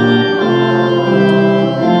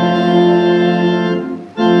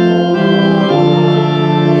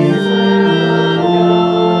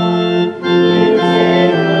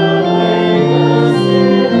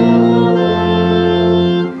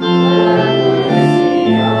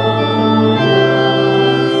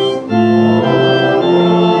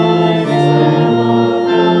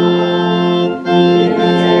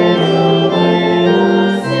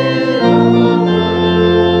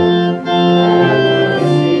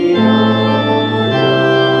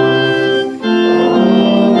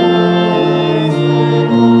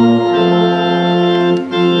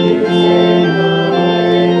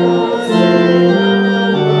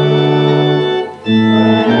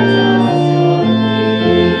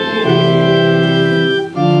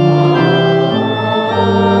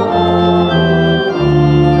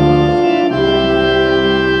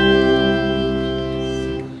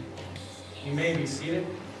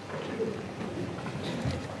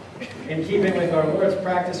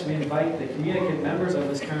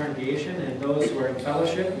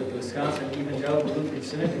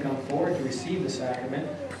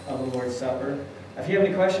 If you have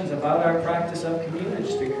any questions about our practice of communion, I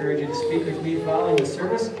just encourage you to speak with me following the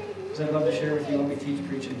service, because I'd love to share with you what we teach,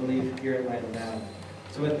 preach, and believe here at Layton Valley.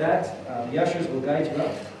 So with that, the ushers will guide you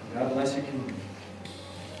up. God bless your communion.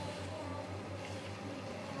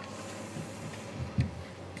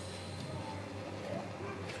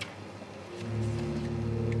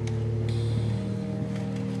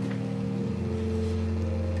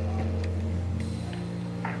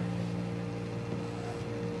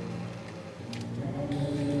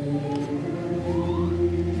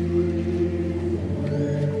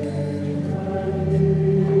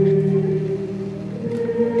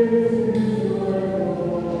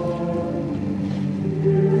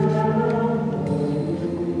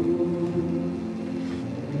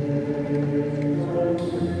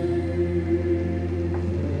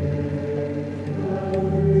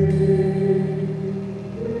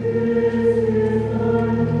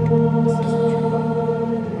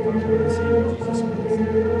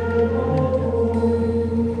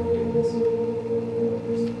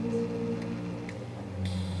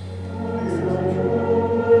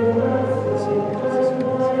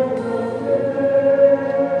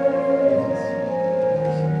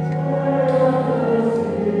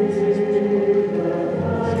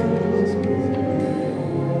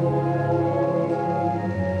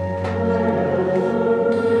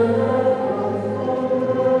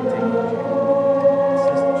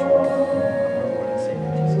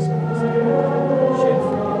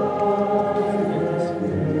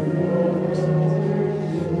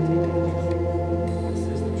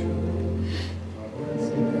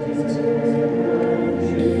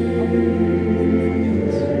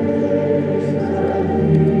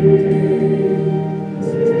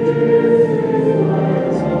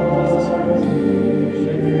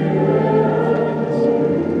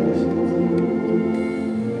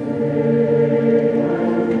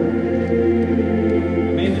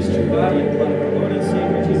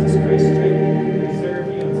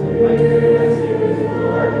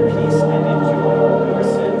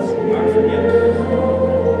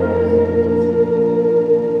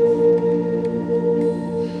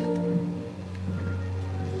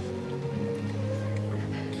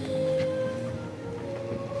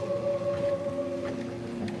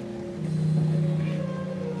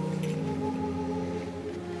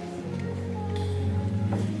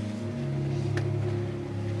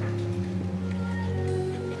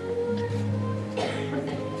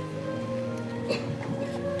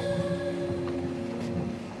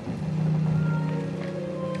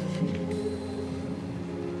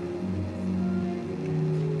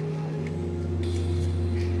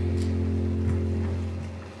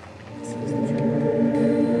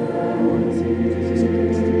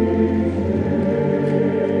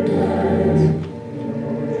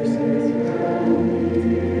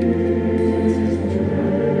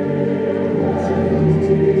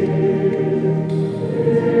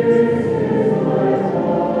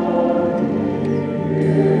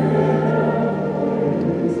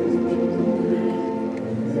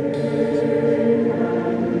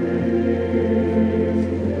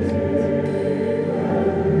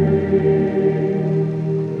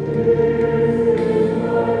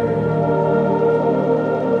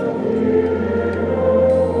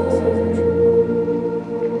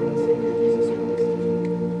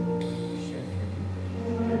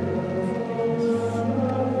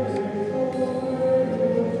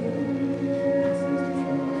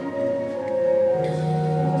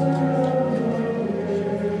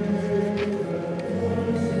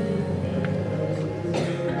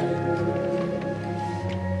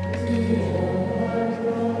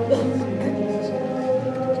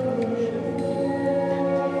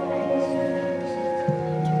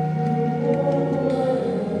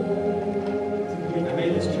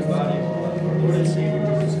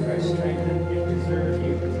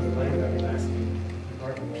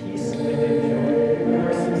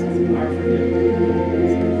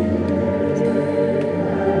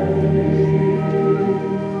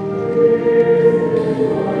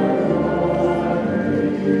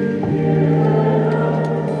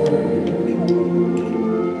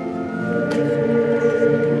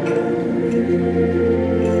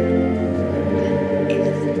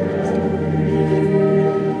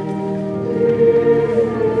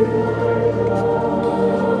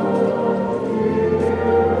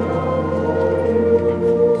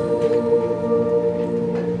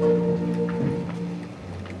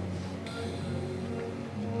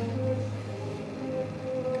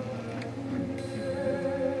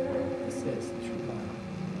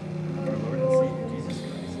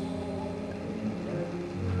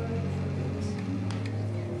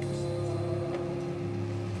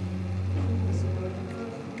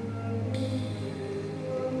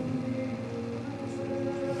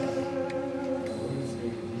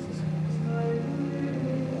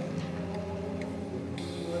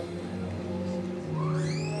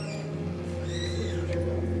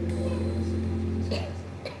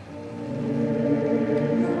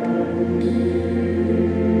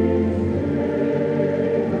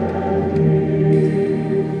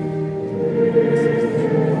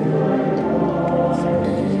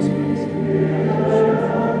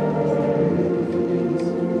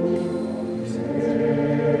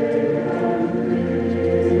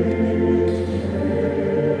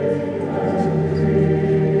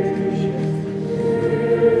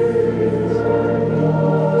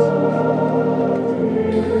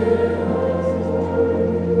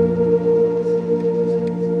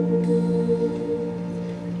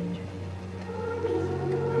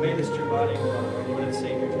 body of our Lord and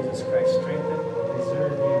Savior Jesus Christ strengthen,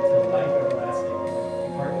 preserve you until life everlasting.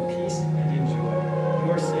 Depart in peace and in joy.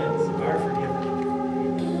 Your sins are forgiven.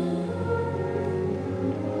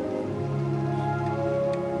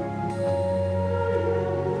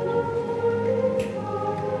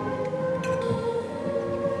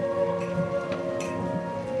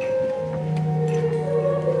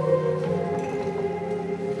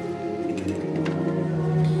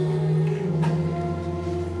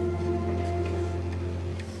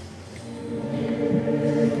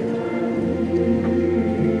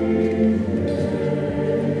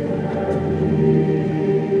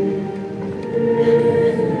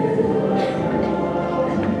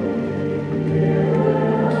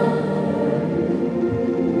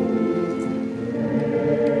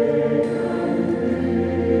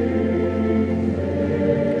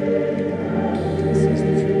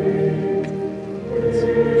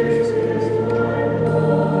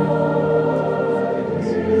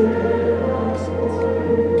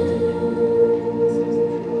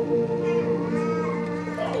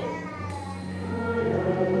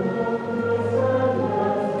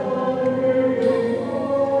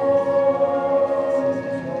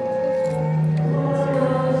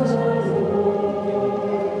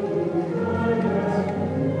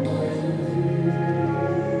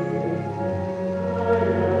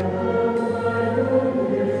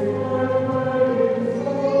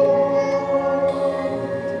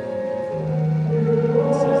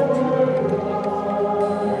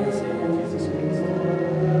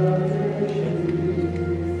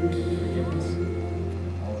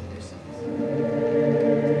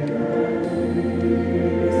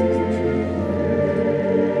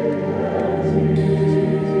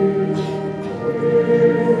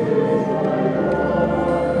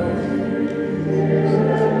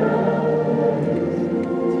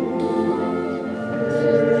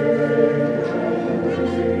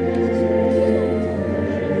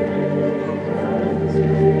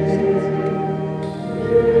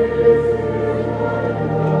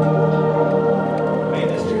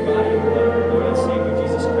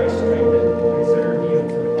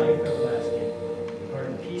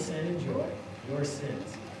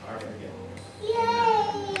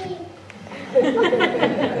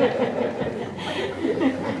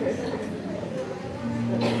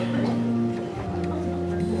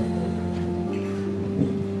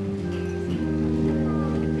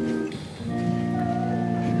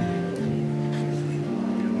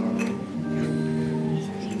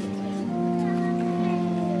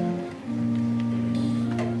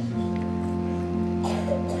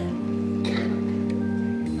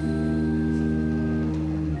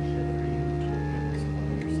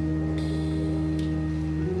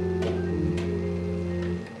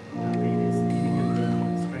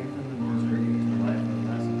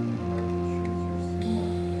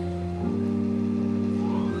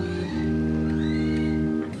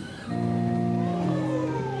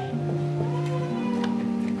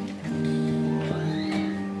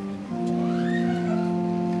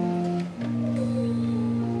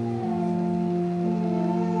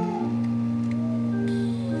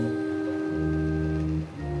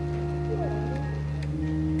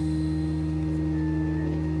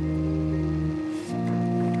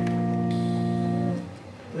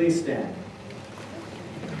 Please stand.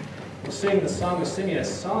 We'll sing the Song of Simeon, a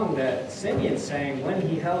song that Simeon sang when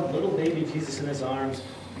he held little baby Jesus in his arms,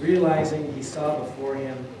 realizing he saw before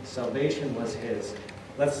him salvation was his.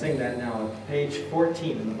 Let's sing that now, page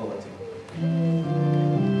 14 in the bulletin.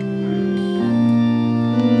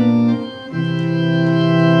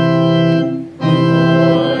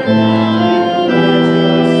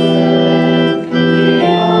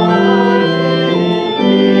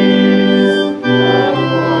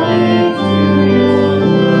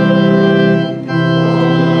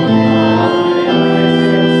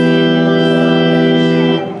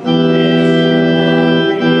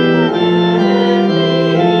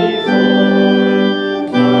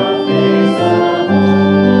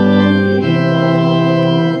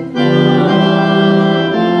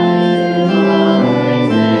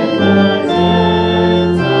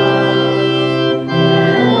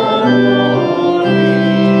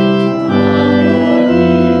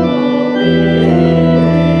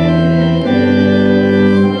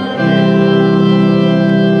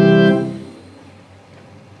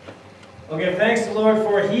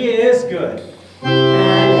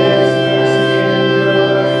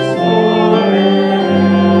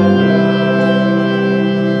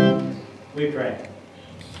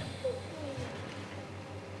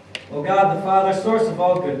 O God, the Father, source of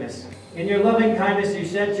all goodness, in your loving kindness you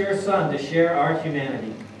sent your Son to share our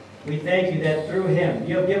humanity. We thank you that through him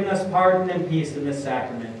you have given us pardon and peace in this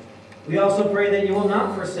sacrament. We also pray that you will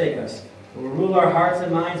not forsake us, but will rule our hearts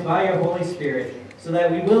and minds by your Holy Spirit, so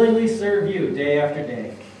that we willingly serve you day after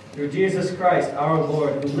day. Through Jesus Christ, our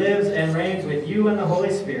Lord, who lives and reigns with you and the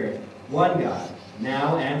Holy Spirit, one God,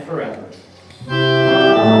 now and forever.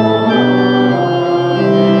 Amen.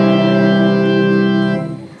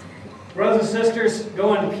 Brothers and sisters,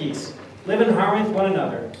 go in peace. Live in harmony with one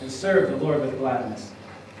another and serve the Lord with gladness.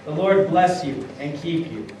 The Lord bless you and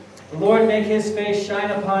keep you. The Lord make his face shine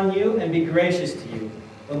upon you and be gracious to you.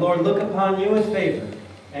 The Lord look upon you with favor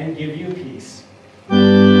and give you peace.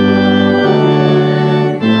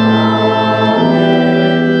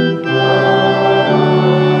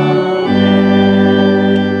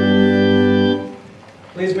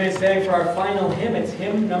 Please remain standing for our final hymn. It's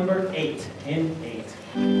hymn number 8, hymn 8.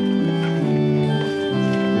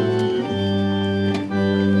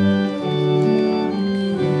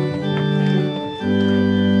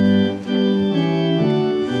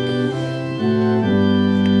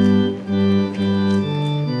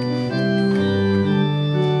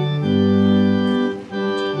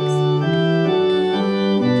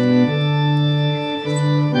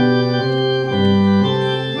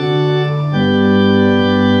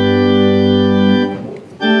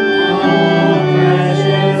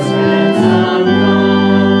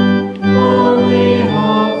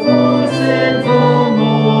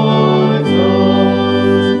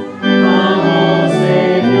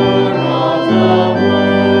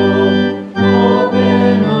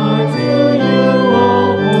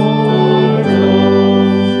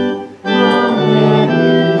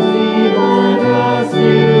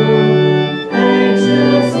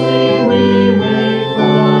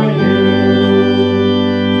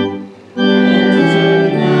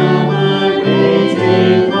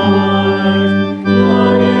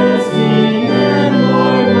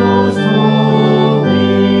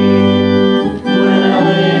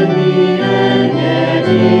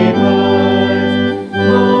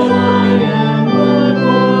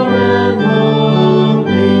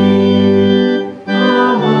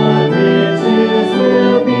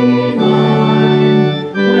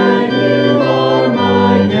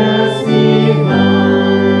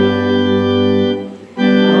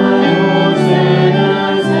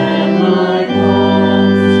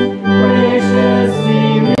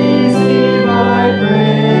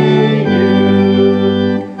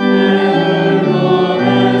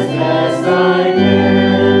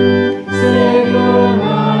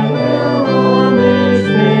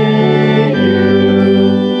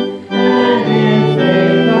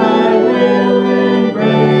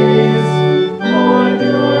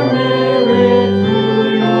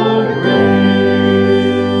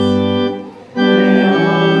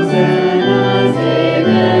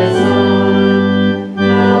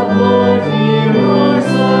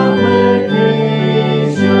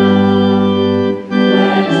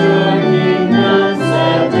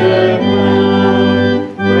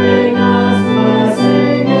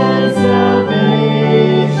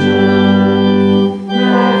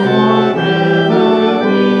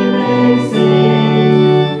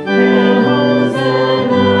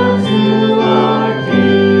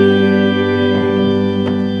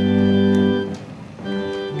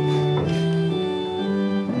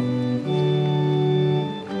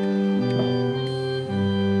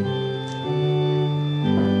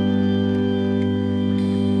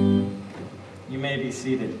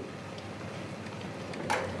 Seated.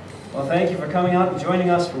 Well, thank you for coming out and joining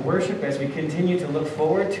us for worship as we continue to look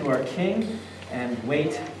forward to our King and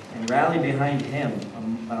wait and rally behind him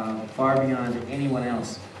far beyond anyone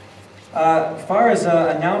else. As far as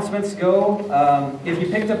announcements go, if you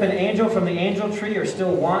picked up an angel from the angel tree or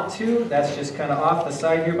still want to, that's just kind of off the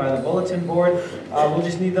side here by the bulletin board. We'll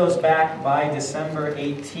just need those back by December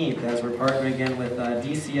 18th as we're partnering again with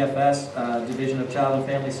DCFS, Division of Child and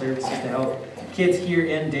Family Services, to help kids here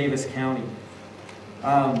in Davis County.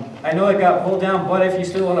 I know it got pulled down, but if you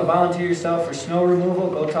still want to volunteer yourself for snow removal,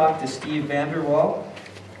 go talk to Steve Vanderwall.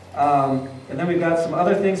 And then we've got some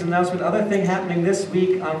other things, announcement. Other thing happening this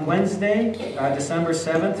week on Wednesday, December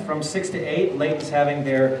 7th, from 6 to 8, Layton's having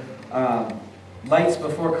their Lights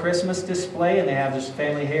Before Christmas display, and they have this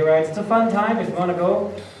family hay rides. It's a fun time if you want to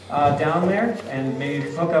go down there and maybe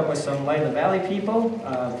hook up with some Light of the Valley people.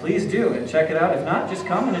 Please do, and check it out. If not, just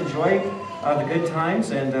come and enjoy the good times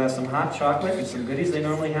and some hot chocolate and some goodies they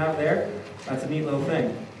normally have there. That's a neat little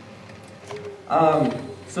thing.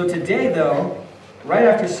 So today, though, right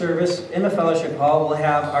after service in the fellowship hall, we'll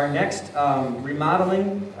have our next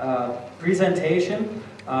remodeling presentation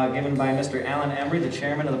given by Mr. Alan Emery, the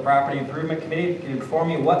chairman of the Property Improvement Committee, to inform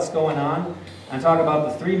you what's going on and talk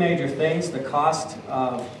about the three major things: the cost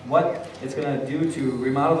of what it's going to do to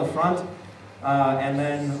remodel the front, and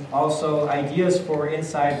then also ideas for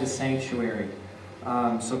inside the sanctuary.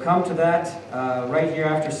 So come to that right here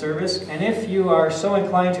after service. And if you are so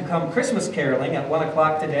inclined to come Christmas caroling at 1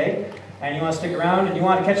 o'clock today, and you want to stick around and you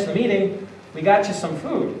want to catch the meeting, we got you some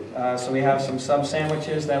food. So we have some sub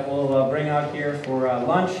sandwiches that we'll bring out here for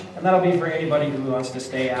lunch, and that'll be for anybody who wants to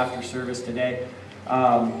stay after service today.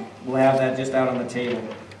 We'll have that just out on the table.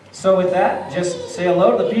 So with that, just say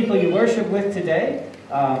hello to the people you worship with today.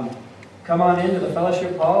 Come on into the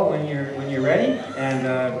fellowship hall when you're ready,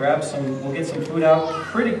 and grab some. We'll get some food out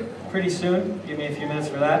pretty soon. Give me a few minutes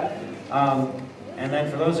for that. And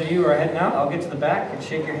then for those of you who are heading out, I'll get to the back and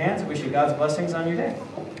shake your hands and wish you God's blessings on your day.